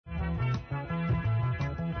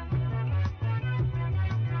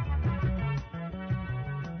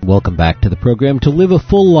welcome back to the program. To live a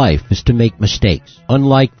full life is to make mistakes.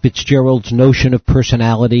 Unlike Fitzgerald's notion of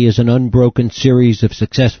personality as an unbroken series of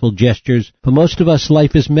successful gestures, for most of us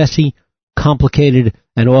life is messy, complicated,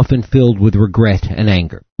 and often filled with regret and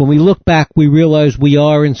anger. When we look back, we realize we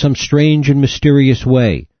are, in some strange and mysterious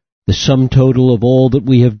way, the sum total of all that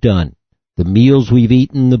we have done, the meals we've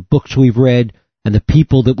eaten, the books we've read, and the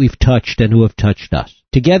people that we've touched and who have touched us.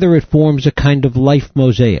 Together it forms a kind of life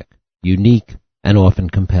mosaic, unique and often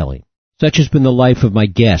compelling. Such has been the life of my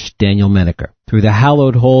guest, Daniel Menaker. Through the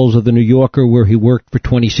hallowed halls of the New Yorker, where he worked for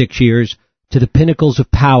 26 years, to the pinnacles of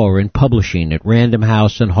power in publishing at Random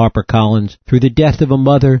House and HarperCollins, through the death of a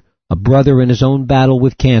mother, a brother, and his own battle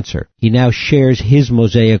with cancer, he now shares his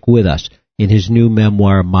mosaic with us in his new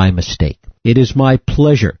memoir, My Mistake. It is my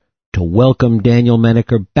pleasure to welcome Daniel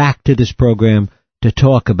Menaker back to this program to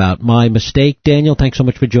talk about My Mistake. Daniel, thanks so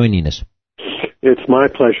much for joining us. It's my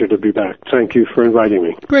pleasure to be back. Thank you for inviting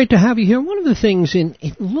me. Great to have you here. One of the things in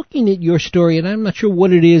looking at your story, and I'm not sure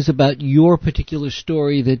what it is about your particular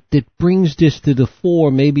story that brings this to the fore,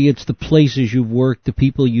 maybe it's the places you've worked, the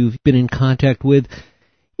people you've been in contact with,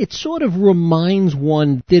 it sort of reminds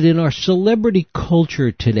one that in our celebrity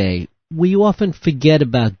culture today, we often forget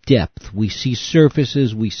about depth. We see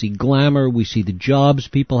surfaces, we see glamour, we see the jobs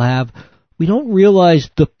people have. We don't realize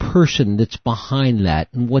the person that's behind that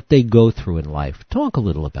and what they go through in life. Talk a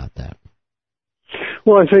little about that.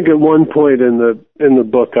 Well, I think at one point in the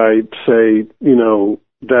book I say,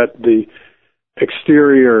 that the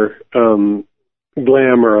exterior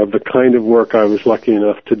glamour of the kind of work I was lucky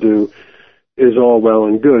enough to do is all well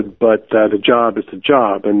and good, but that a job is a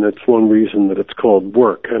job, and that's one reason that it's called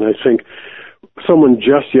work. And I think someone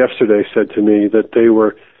just yesterday said to me that they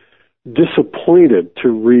were disappointed to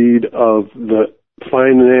read of the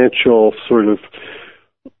financial sort of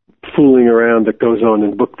fooling around that goes on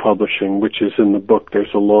in book publishing, which is in the book.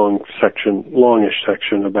 There's a longish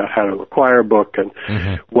section about how to acquire a book and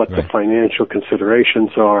what the financial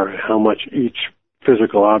considerations are and how much each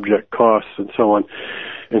physical object costs and so on.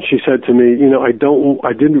 And she said to me, I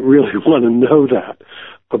didn't really want to know that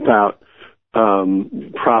about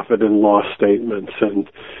profit and loss statements and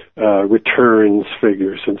returns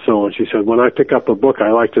figures and so on. She said, when I pick up a book,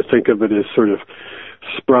 I like to think of it as sort of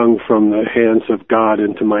sprung from the hands of God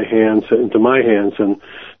into my hands, and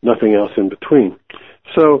nothing else in between.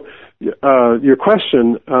 So your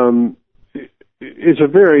question is a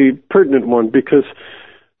very pertinent one because,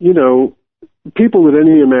 people with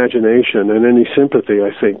any imagination and any sympathy,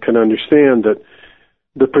 I think, can understand that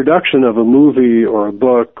the production of a movie or a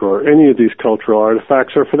book or any of these cultural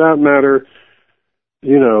artifacts, or for that matter,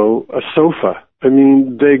 a sofa,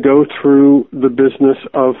 they go through the business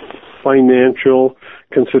of financial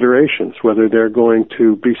considerations, whether they're going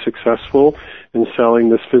to be successful in selling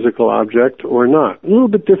this physical object or not. A little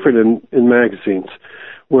bit different in magazines,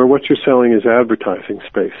 where what you're selling is advertising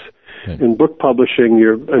space. In book publishing,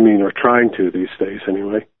 or trying to these days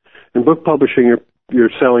anyway. In book publishing, you're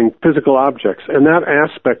selling physical objects, and that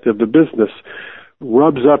aspect of the business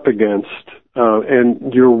rubs up against,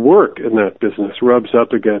 and your work in that business rubs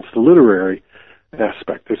up against the literary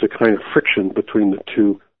aspect. There's a kind of friction between the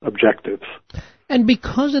two objectives. And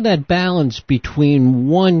because of that balance between,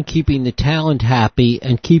 one, keeping the talent happy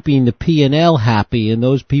and keeping the P&L happy and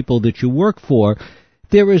those people that you work for,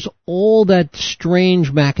 there is all that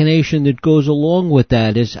strange machination that goes along with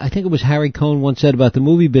that. As I think it was Harry Cohn once said about the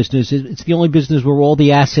movie business, it's the only business where all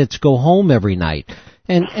the assets go home every night.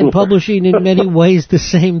 And publishing in many ways the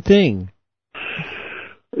same thing.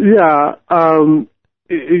 Yeah.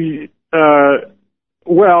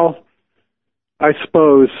 Well, I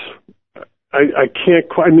suppose I can't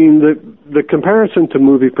quite. The comparison to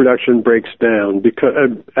movie production breaks down because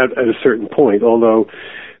at a certain point, although,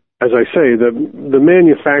 as I say, the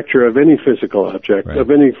manufacture of any physical object,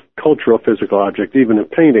 of any cultural physical object, even a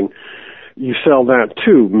painting, you sell that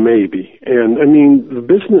too, maybe. And the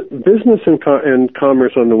business and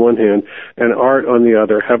commerce on the one hand, and art on the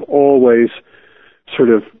other, have always sort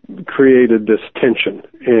of created this tension.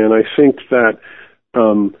 And I think that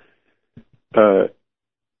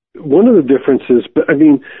one of the differences,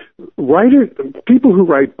 people who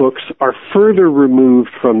write books are further removed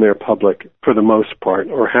from their public, for the most part,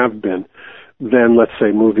 or have been, than, let's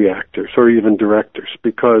say, movie actors or even directors,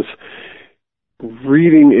 because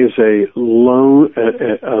reading is a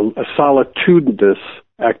solitudinous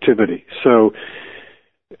activity. So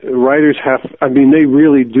writers they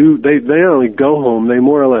really do, they not only go home, they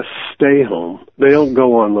more or less stay home. They don't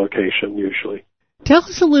go on location usually. Tell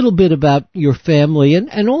us a little bit about your family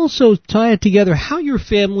and also tie it together how your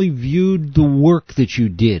family viewed the work that you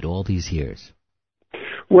did all these years.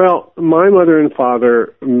 Well, my mother and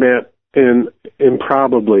father met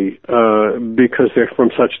improbably because they're from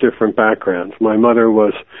such different backgrounds. My mother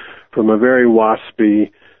was from a very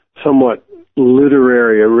waspy, somewhat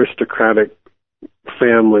literary, aristocratic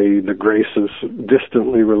family, the Graces,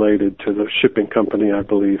 distantly related to the shipping company, I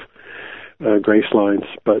believe, Grace Lines,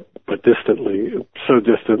 but distantly, so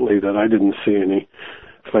distantly that I didn't see any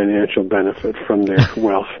financial benefit from their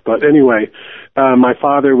wealth. But anyway, my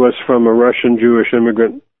father was from a Russian Jewish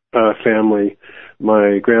immigrant family.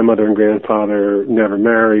 My grandmother and grandfather never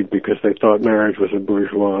married because they thought marriage was a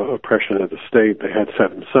bourgeois oppression of the state. They had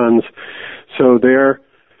 7 sons. So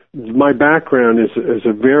my background is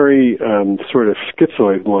a very sort of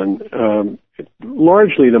schizoid one,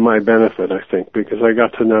 largely to my benefit, I think, because I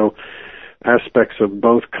got to know aspects of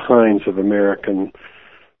both kinds of American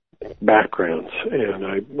backgrounds, and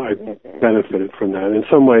I benefited from that in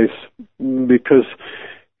some ways because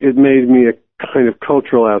it made me a kind of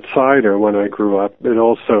cultural outsider when I grew up. It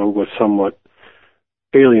also was somewhat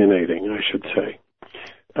alienating, I should say.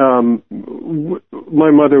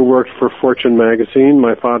 My mother worked for Fortune magazine.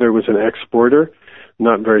 My father was an exporter,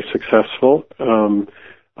 not very successful.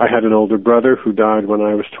 I had an older brother who died when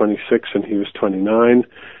I was 26 and he was 29.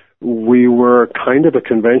 We were kind of a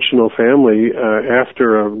conventional family.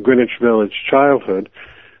 After a Greenwich Village childhood,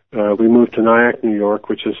 we moved to Nyack, New York,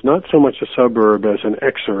 which is not so much a suburb as an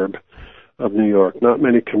exurb of New York. Not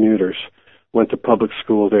many commuters went to public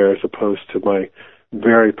school there as opposed to my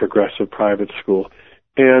very progressive private school.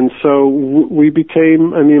 And so we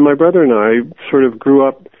became, my brother and I sort of grew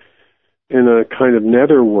up in a kind of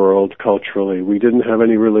netherworld culturally. We didn't have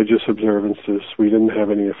any religious observances. We didn't have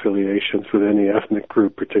any affiliations with any ethnic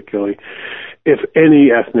group particularly. If any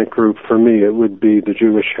ethnic group, for me, it would be the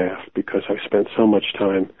Jewish half, because I spent so much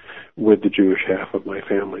time with the Jewish half of my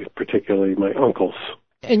family, particularly my uncles.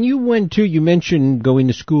 And you mentioned going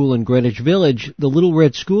to school in Greenwich Village, the Little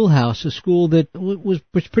Red Schoolhouse, a school that was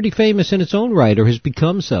pretty famous in its own right, or has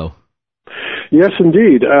become so. Yes,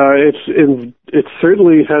 indeed. It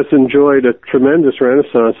certainly has enjoyed a tremendous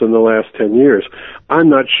renaissance in the last 10 years. I'm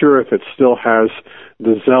not sure if it still has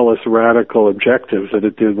the zealous radical objectives that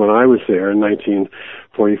it did when I was there in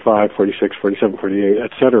 1945, 46, 47, 48,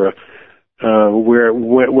 et cetera,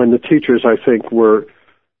 when the teachers, I think, were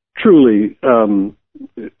truly,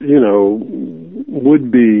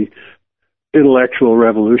 would-be intellectual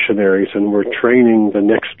revolutionaries and were training the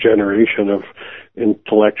next generation of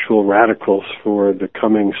intellectual radicals for the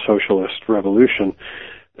coming socialist revolution.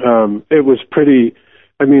 It was pretty,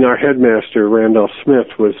 our headmaster, Randolph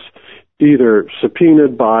Smith, was either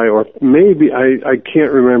subpoenaed by, or maybe, I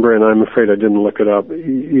can't remember, and I'm afraid I didn't look it up,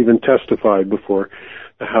 even testified before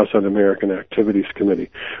the House Un-American Activities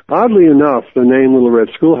Committee. Oddly enough, the name Little Red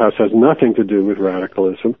Schoolhouse has nothing to do with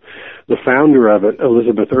radicalism. The founder of it,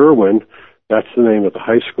 Elizabeth Irwin, that's the name of the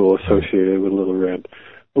high school associated with Little Red,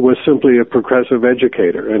 was simply a progressive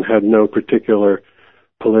educator and had no particular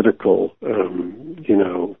political,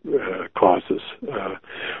 causes.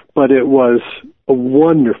 But it was a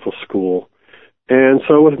wonderful school, and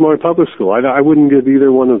so was my public school. I wouldn't give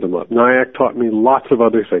either one of them up. Nyack taught me lots of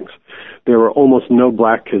other things. There were almost no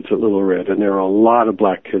black kids at Little Red, and there were a lot of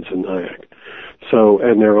black kids in Nyack.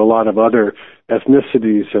 And there were a lot of other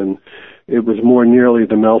ethnicities, and it was more nearly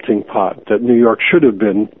the melting pot that New York should have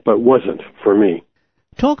been, but wasn't for me.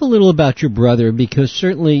 Talk a little about your brother, because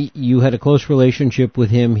certainly you had a close relationship with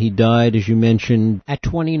him. He died, as you mentioned, at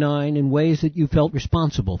 29 in ways that you felt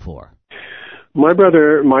responsible for. My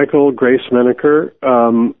brother, Michael Grace Menaker,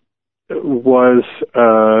 was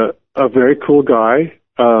a very cool guy.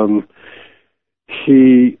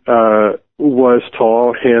 He was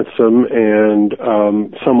tall, handsome, and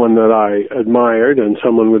someone that I admired, and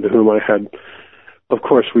someone with whom I had, of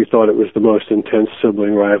course, we thought it was the most intense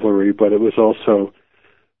sibling rivalry, but it was also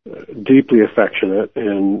deeply affectionate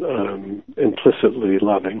and implicitly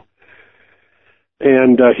loving.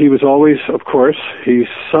 And he was always, of course, he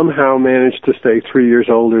somehow managed to stay 3 years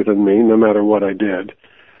older than me, no matter what I did.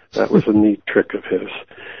 That was a neat trick of his.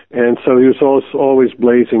 And so he was always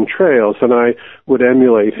blazing trails, and I would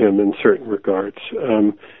emulate him in certain regards.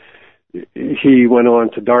 He went on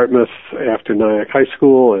to Dartmouth after Nyack High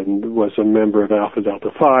School and was a member of Alpha Delta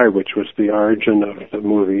Phi, which was the origin of the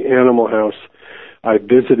movie Animal House. I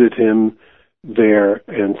visited him there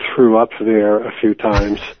and threw up there a few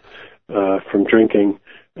times from drinking.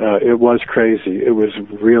 It was crazy. It was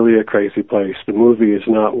really a crazy place. The movie is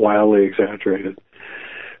not wildly exaggerated.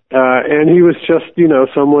 And he was just,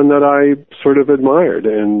 someone that I sort of admired.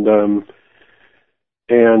 And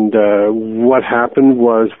what happened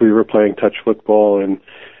was we were playing touch football, and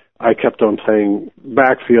I kept on playing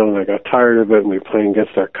backfield, and I got tired of it, and we were playing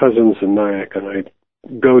against our cousins in Nyack, and I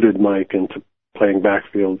goaded Mike into playing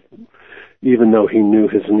backfield, even though he knew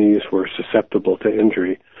his knees were susceptible to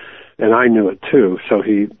injury. And I knew it too. So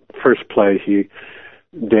first play, he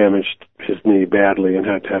damaged his knee badly and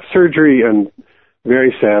had to have surgery, and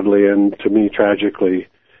very sadly, and to me tragically,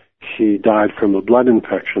 he died from a blood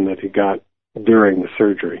infection that he got during the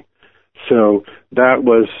surgery. So that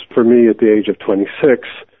was, for me, at the age of 26,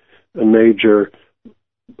 a major,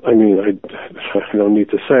 I don't need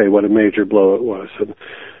to say what a major blow it was. And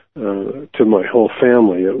to my whole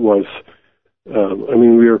family, it was,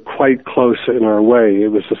 we were quite close in our way.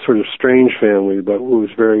 It was a sort of strange family, but it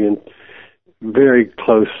was very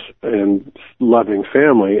close and loving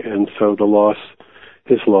family. And so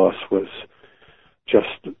his loss was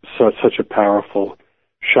just such a powerful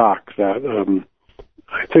shock that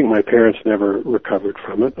I think my parents never recovered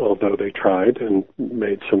from it, although they tried and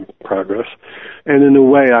made some progress. And in a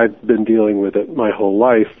way, I've been dealing with it my whole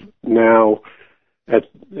life. Now, at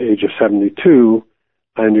the age of 72,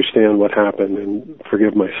 I understand what happened and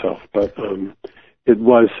forgive myself. But it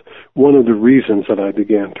was one of the reasons that I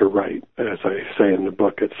began to write. As I say in the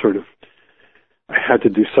book, it's sort of, I had to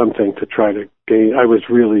do something to try to gain. I was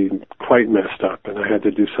really quite messed up, and I had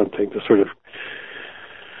to do something to sort of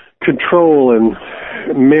control and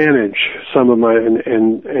manage some of my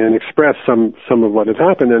and express some of what had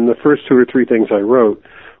happened. And the first 2 or 3 things I wrote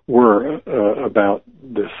were about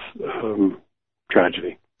this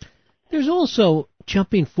tragedy. There's also,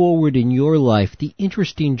 jumping forward in your life, the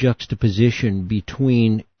interesting juxtaposition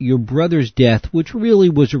between your brother's death, which really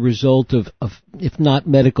was a result of if not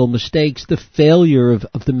medical mistakes, the failure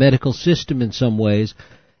of the medical system in some ways,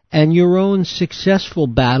 and your own successful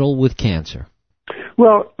battle with cancer.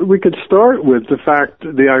 Well, we could start with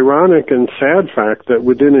the ironic and sad fact that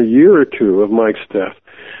within a year or two of Mike's death,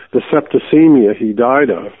 the septicemia he died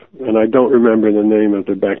of, and I don't remember the name of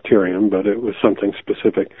the bacterium, but it was something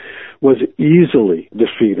specific, was easily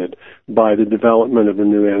defeated by the development of a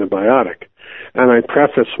new antibiotic. And I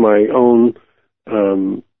preface my own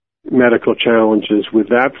medical challenges with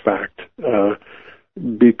that fact,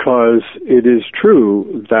 because it is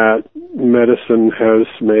true that medicine has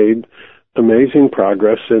made amazing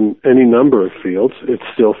progress in any number of fields. It's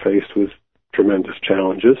still faced with tremendous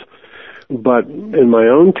challenges. But in my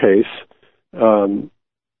own case,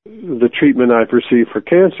 the treatment I've received for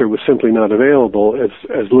cancer was simply not available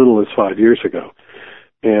as little as 5 years ago.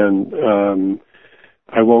 And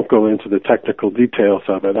I won't go into the technical details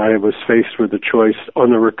of it. I was faced with the choice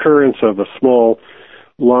on the recurrence of a small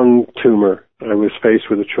lung tumor. I was faced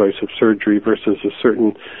with a choice of surgery versus a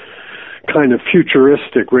certain kind of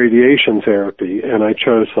futuristic radiation therapy, and I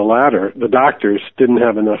chose the latter. The doctors didn't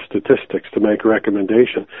have enough statistics to make a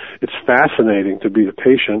recommendation. It's fascinating to be the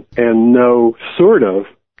patient and know sort of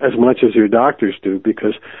as much as your doctors do,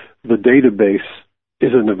 because the database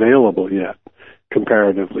isn't available yet,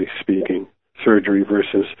 comparatively speaking, surgery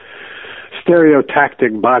versus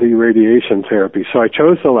stereotactic body radiation therapy. So I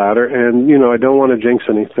chose the latter, and, I don't want to jinx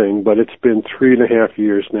anything, but it's been 3.5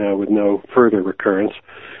 years now with no further recurrence.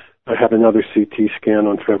 I have another CT scan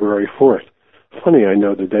on February 4th. Funny, I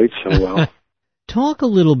know the date so well. Talk a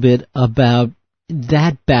little bit about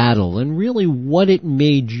that battle and really what it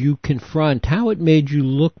made you confront, how it made you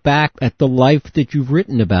look back at the life that you've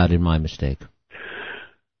written about in My Mistake.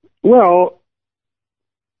 Well,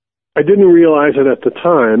 I didn't realize it at the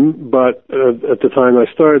time, but at the time I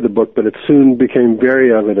started the book, but it soon became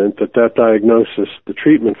very evident that diagnosis, the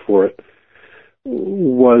treatment for it,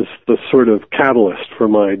 was the sort of catalyst for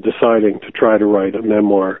my deciding to try to write a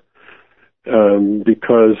memoir,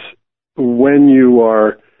 because when you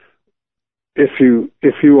are, if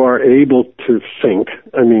you are able to think,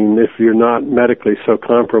 if you're not medically so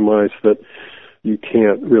compromised that you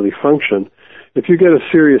can't really function, if you get a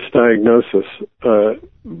serious diagnosis,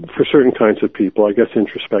 for certain kinds of people, I guess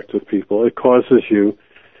introspective people, it causes you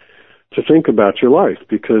to think about your life,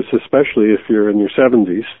 because especially if you're in your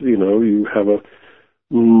 70s, you have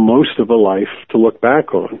most of a life to look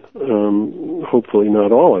back on. Hopefully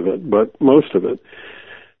not all of it, but most of it.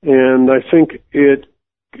 And I think it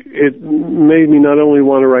made me not only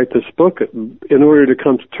want to write this book in order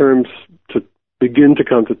to begin to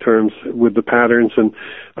come to terms with the patterns and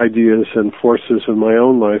ideas and forces in my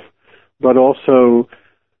own life, but also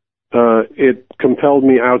it compelled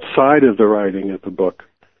me outside of the writing of the book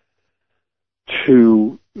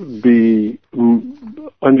to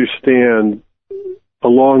understand,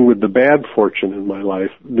 along with the bad fortune in my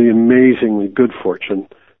life, the amazingly good fortune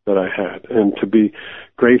that I had, and to be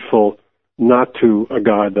grateful not to a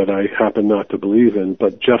God that I happen not to believe in,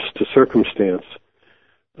 but just to circumstance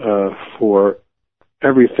for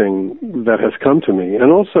everything that has come to me.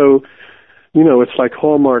 And also, it's like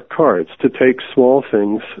Hallmark cards, to take small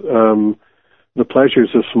things, the pleasures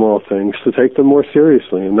of small things, to take them more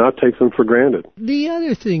seriously and not take them for granted. The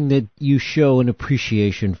other thing that you show an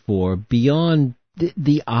appreciation for, beyond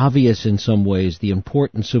the obvious in some ways, the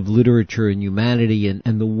importance of literature and humanity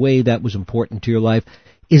and the way that was important to your life,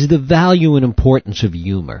 is the value and importance of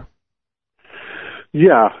humor.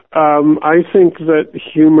 Yeah, I think that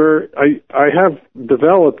humor, I have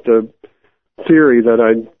developed a theory that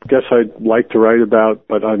I guess I'd like to write about,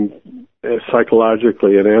 but I'm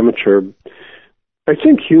psychologically an amateur. I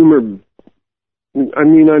think humor,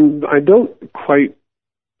 I don't quite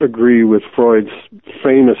agree with Freud's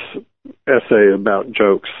famous essay about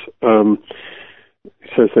jokes. He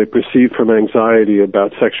says they proceed from anxiety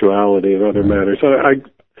about sexuality and other matters.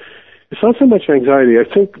 It's not so much anxiety. I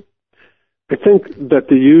think that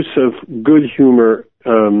the use of good humor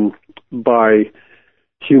by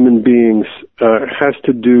human beings has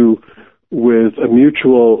to do with a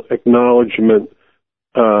mutual acknowledgement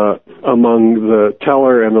among the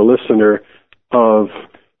teller and the listener of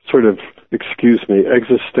sort of,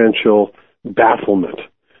 existential bafflement,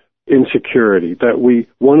 insecurity. That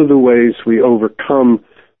one of the ways we overcome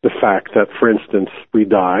the fact that, for instance, we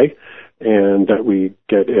die and that we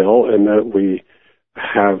get ill and that we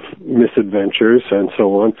have misadventures and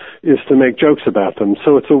so on, is to make jokes about them.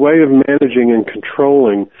 So it's a way of managing and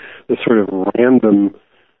controlling the sort of random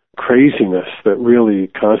craziness that really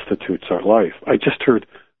constitutes our life. I just heard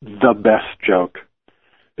the best joke,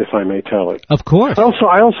 if I may tell it. Of course.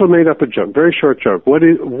 I also made up a joke, very short joke. What do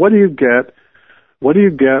you get?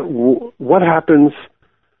 What happens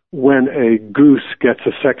when a goose gets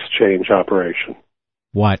a sex change operation?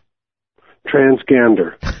 What?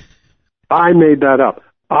 Transgender. I made that up.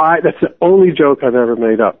 That's the only joke I've ever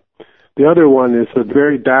made up. The other one is a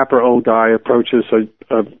very dapper old guy approaches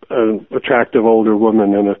an attractive older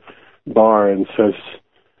woman in a bar and says,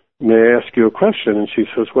 "May I ask you a question?" And she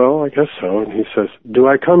says, "Well, I guess so." And he says, "Do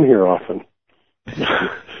I come here often?"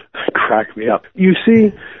 Crack me up. You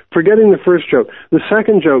see, forgetting the first joke, the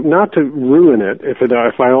second joke, not to ruin it if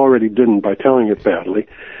I already didn't by telling it badly,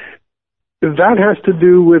 that has to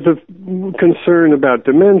do with a concern about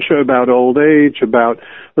dementia, about old age, about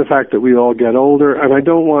the fact that we all get older. And I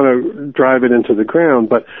don't want to drive it into the ground,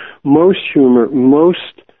 but most humor,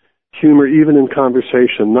 even in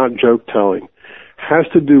conversation, not joke telling, has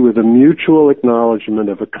to do with a mutual acknowledgement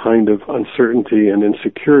of a kind of uncertainty and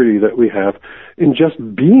insecurity that we have in just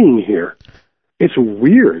being here. It's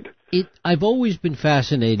weird. I've always been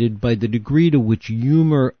fascinated by the degree to which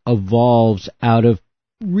humor evolves out of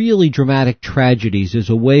really dramatic tragedies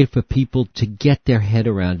as a way for people to get their head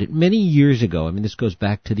around it. Many years ago, this goes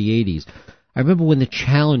back to the 80s, I remember when the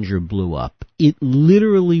Challenger blew up, it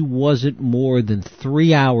literally wasn't more than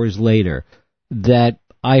 3 hours later that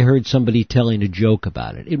I heard somebody telling a joke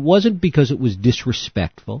about it. It wasn't because it was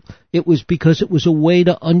disrespectful. It was because it was a way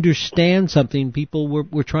to understand something people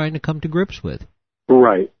were trying to come to grips with.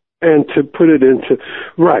 Right. And to put it into,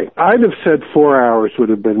 right, I'd have said 4 hours would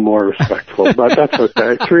have been more respectful, but that's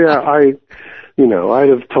okay. 3 hours, I'd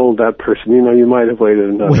have told that person, you might have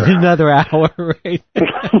waited another hour, right?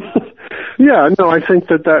 Yeah, no, I think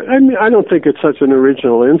I don't think it's such an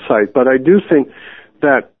original insight, but I do think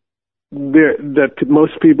that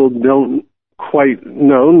most people don't quite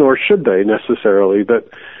know, nor should they necessarily, that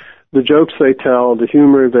the jokes they tell, the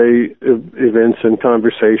humor they evince in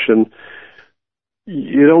conversation,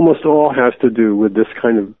 it almost all has to do with this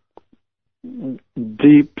kind of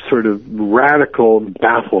deep, sort of radical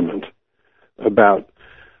bafflement about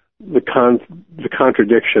the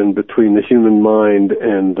contradiction between the human mind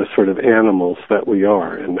and the sort of animals that we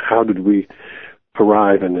are, and how did we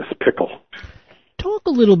arrive in this pickle. Talk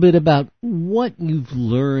a little bit about what you've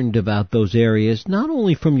learned about those areas, not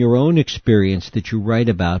only from your own experience that you write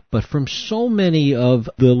about, but from so many of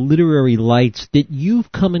the literary lights that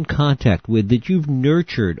you've come in contact with, that you've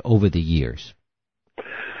nurtured over the years.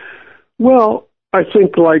 Well, I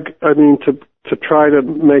think, to try to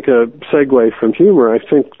make a segue from humor, I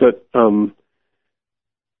think that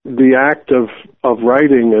the act of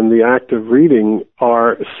writing and the act of reading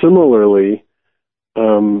are similarly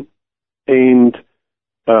aimed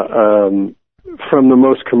from the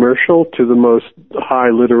most commercial to the most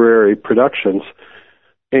high literary productions,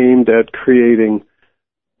 aimed at creating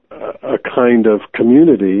a kind of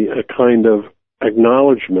community, a kind of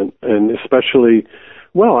acknowledgement, and especially,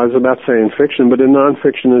 well, I was about to say in fiction, but in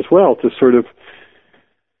nonfiction as well, to sort of,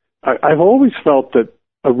 I've always felt that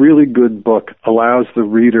a really good book allows the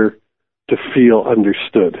reader to feel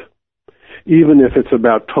understood. even if it's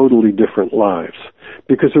about totally different lives.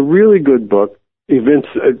 Because a really good book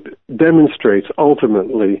demonstrates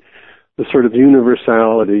ultimately the sort of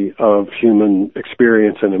universality of human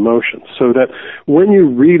experience and emotion. So that when you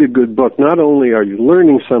read a good book, not only are you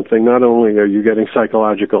learning something, not only are you getting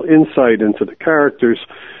psychological insight into the characters,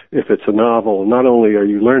 if it's a novel, not only are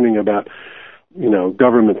you learning about,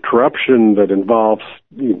 government corruption that involves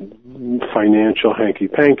financial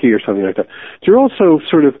hanky-panky or something like that, you're also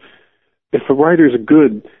sort of, if a writer's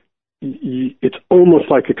good, it's almost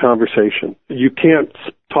like a conversation. You can't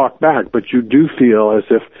talk back, but you do feel as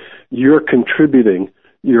if you're contributing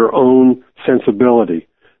your own sensibility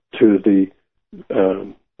to the,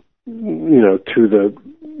 to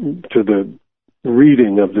the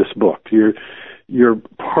reading of this book. You're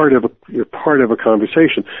part of a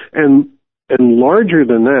conversation, and larger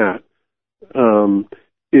than that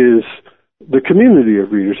is the community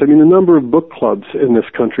of readers. I mean, the number of book clubs in this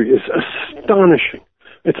country is astonishing.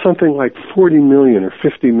 It's something like 40 million or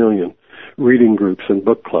 50 million reading groups and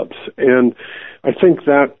book clubs. And I think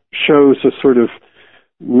that shows a sort of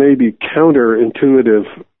maybe counterintuitive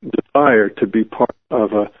desire to be part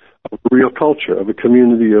of a real culture, of a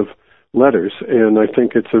community of letters. And I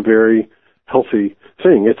think it's a very healthy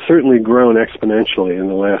thing. It's certainly grown exponentially in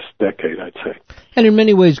the last decade, I'd say. And in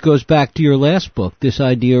many ways goes back to your last book, this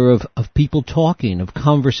idea of people talking, of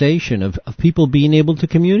conversation, of people being able to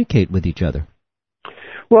communicate with each other.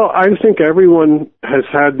 Well, I think everyone has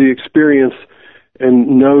had the experience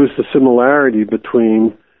and knows the similarity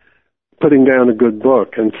between putting down a good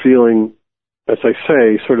book and feeling, as I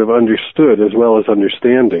say, sort of understood as well as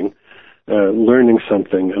understanding, learning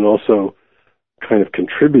something and also kind of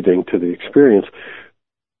contributing to the experience.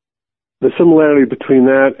 The similarity between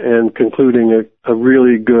that and concluding a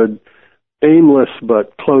really good, aimless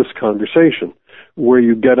but close conversation where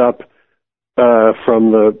you get up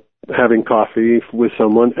from having coffee with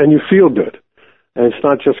someone and you feel good. And it's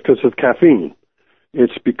not just because of caffeine.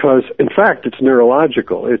 It's because, in fact, it's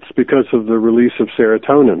neurological. It's because of the release of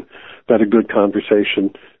serotonin that a good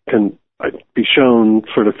conversation can be shown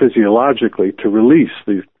sort of physiologically to release.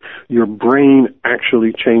 Your brain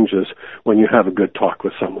actually changes when you have a good talk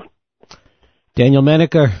with someone. Daniel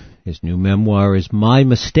Menneker, his new memoir is My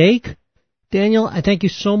Mistake. Daniel, I thank you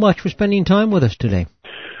so much for spending time with us today.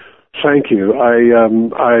 Thank you.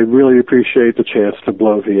 I really appreciate the chance to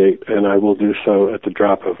blow V8, and I will do so at the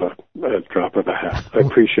drop of a hat. I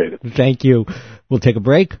appreciate it. Thank you. We'll take a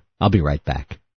break. I'll be right back.